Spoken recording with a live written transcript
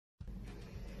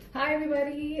Hi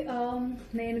everybody,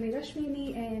 name is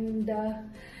Rashmi and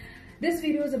this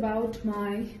video is about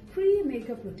my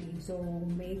pre-makeup routine. So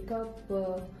makeup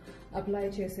apply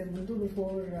chese mundu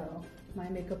before my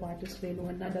makeup artist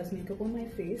Veluvanna does makeup on my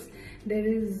face. There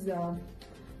is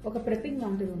oka prepping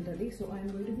lantadi untadi. So I am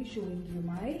going to be showing you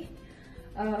my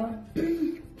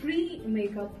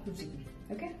pre-makeup routine.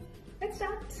 Okay, let's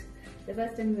start. The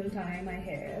first thing we'll tie my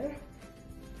hair.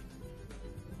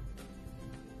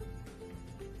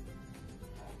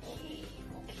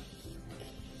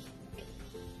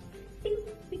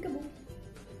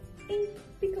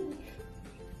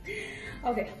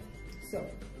 Okay, so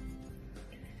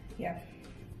yeah,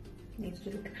 needs to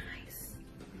look nice.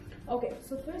 Okay,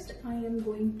 so first I am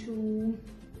going to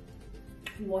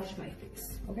wash my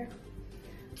face. Okay,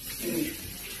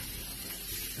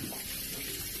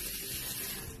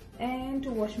 and to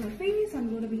wash my face I'm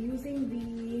going to be using the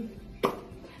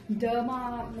Derma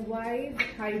Wide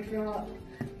Hydra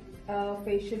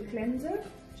facial cleanser,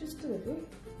 just a little.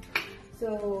 So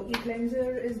the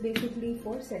cleanser is basically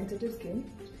for sensitive skin.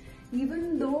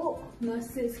 Even though my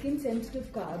skin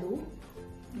sensitive kaadu,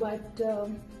 but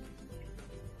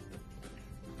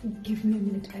give me a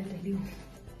minute, I'll tell you.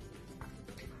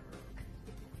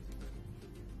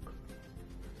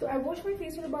 So I wash my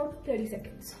face for about 30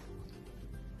 seconds.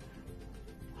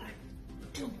 1,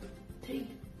 2, 3,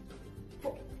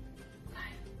 4, 5,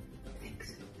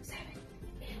 6, 7,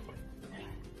 8, 9,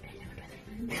 10,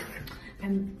 11, 12.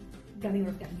 I'm running out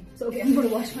of time. So okay, I'm going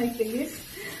to wash my face.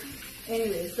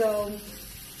 Anyway, so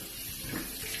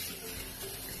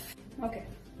okay,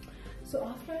 so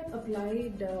after I've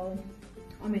applied,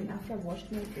 after I've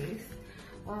washed my face,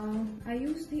 I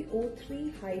use the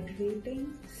O3 hydrating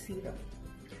serum.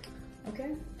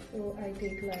 Okay, so I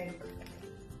take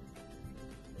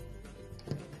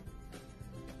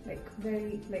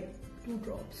like 2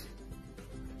 drops,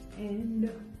 and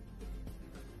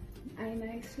I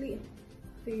nicely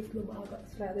face lo baga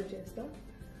slather chesta.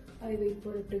 I wait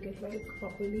for it to get like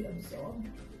properly absorbed.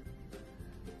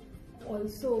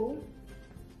 Also,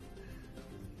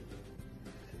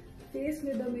 face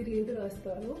mida meer edu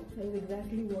rastaro, that is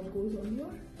exactly what goes on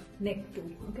your neck too.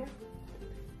 Okay.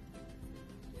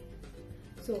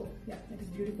 So yeah, it is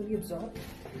beautifully absorbed.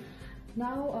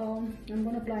 Now I'm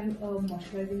going to apply a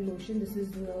moisturizing lotion. This is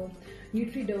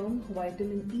Nutriderm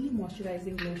Vitamin E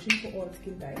Moisturizing Lotion for all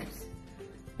skin types.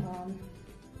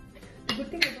 The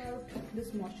good thing about this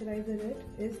moisturizer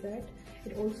is that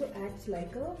it also acts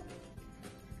like a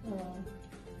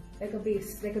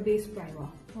base primer.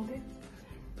 Okay.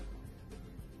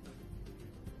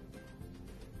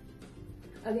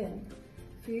 Again,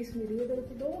 face మీద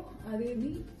దొరుకుతుందో అదే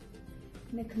మీ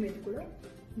neck మీద కూడా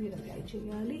మీరు apply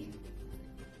చేయాలి.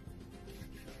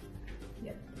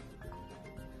 Yep.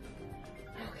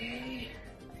 Okay.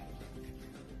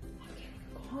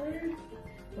 Cold.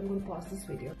 I'm going to pause this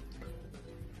video.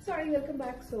 Sorry, welcome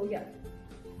back. So yeah,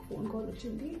 phone call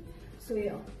ochindi. So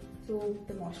yeah, so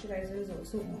the moisturizer is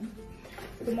also on.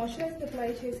 The moisturizer apply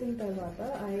chesin tarvata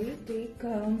I take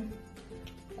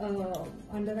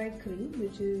under eye cream,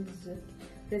 which is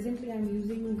presently I'm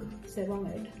using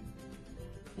Sebamed,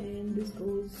 and this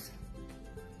goes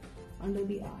under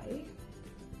the eye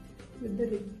with the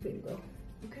ring finger.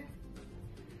 Okay,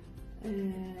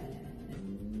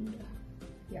 and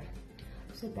yeah.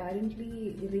 So apparently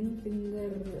ring finger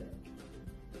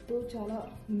to chala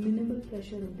minimal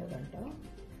pressure untadanta.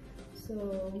 So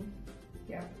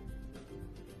yeah.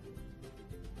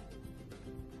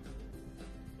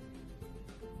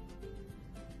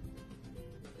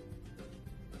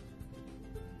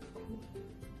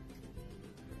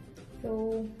 So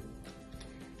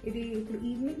ఇది ఇప్పుడు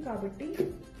evening కాబట్టి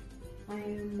I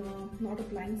am not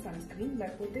applying sunscreen.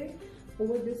 లేకపోతే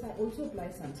over this I also apply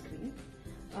sunscreen.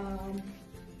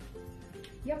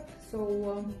 Yep, so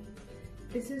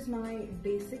this is my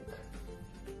basic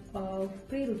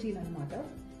pre-routine anamata.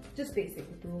 Just basic.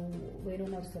 ఇప్పుడు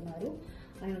వేణున వస్తున్నారు,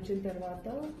 ఆయన వచ్చిన తర్వాత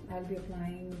I'll be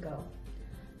applying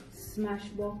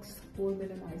Smashbox Pore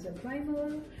Minimizer Primer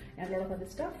and a lot of other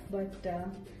stuff, but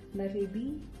that will be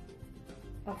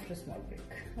after a small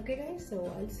break. Okay guys, so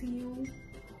I'll see you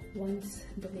once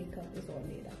the makeup is all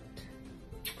made out.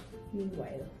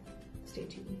 Meanwhile, stay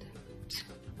tuned.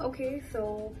 Okay, so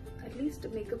at least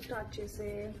makeup start chese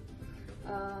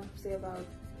say about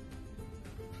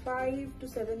 5 to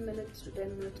 7 minutes to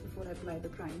 10 minutes before I apply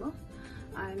the primer.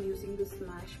 I am using the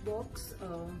Smashbox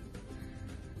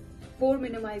Pore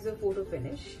Minimizer Photo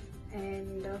Finish,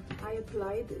 and I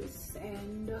apply this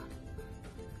and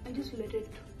I just let it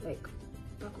like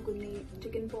నాకు కొన్ని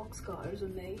chicken pox scars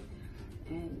ఉన్నాయి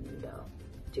and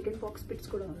chicken pox pits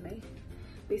కూడా ఉన్నాయి.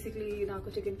 Basically నాకు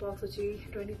chicken pox వచ్చి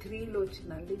 23లో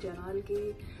వచ్చిందండి. జనాలకి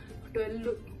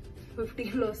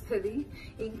 12-15లో వస్తుంది,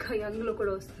 ఇంకా యంగ్లో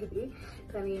కూడా వస్తుంది.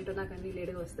 కానీ ఏంటో నాకు అన్ని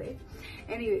లేట్గా వస్తాయి.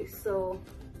 Anyways so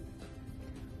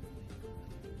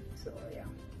yeah,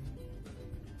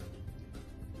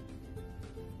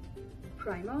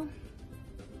 primer,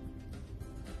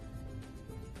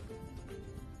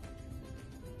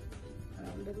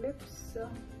 around the lips,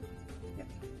 yeah,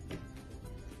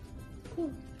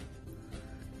 cool.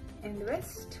 And the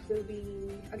rest will be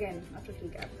again after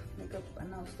recap. Makeup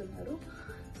announced,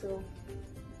 so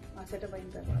our setup in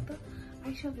tarvata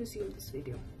I shall resume this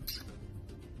video.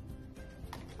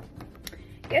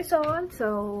 Yes all, so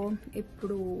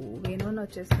ippudu venona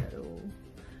vachchesaru,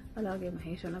 alage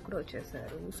Mahesh anna kuda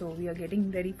vachchesaru. So we are getting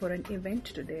ready for an event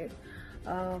today.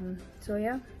 So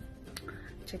yeah,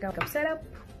 check out the setup.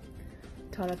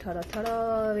 Tada,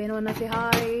 venona say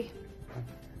hi.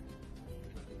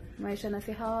 Mahesh anna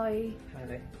say hi.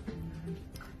 Hi.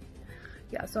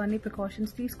 Yeah, so any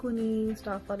precautions teeskoni,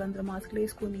 staff vallandaru mask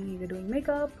leskoni, we're doing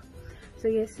makeup. So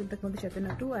yes, intaku mundu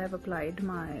cheppinattu I have applied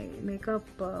my makeup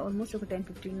almost over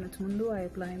 10-15 minutes mundu I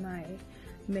apply my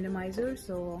minimizer.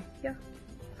 So yeah,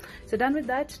 so done with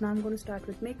that. Now I'm going to start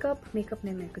with makeup. Makeup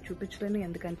name meeku chupinchaleenu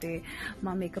endukante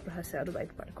ma makeup rahasyalu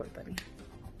bayata padakodani.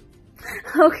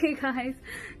 Okay guys,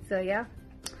 so yeah,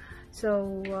 so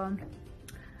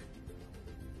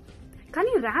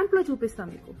కానీ ramp లో చూపిస్తాం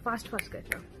మీకు fast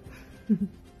గా.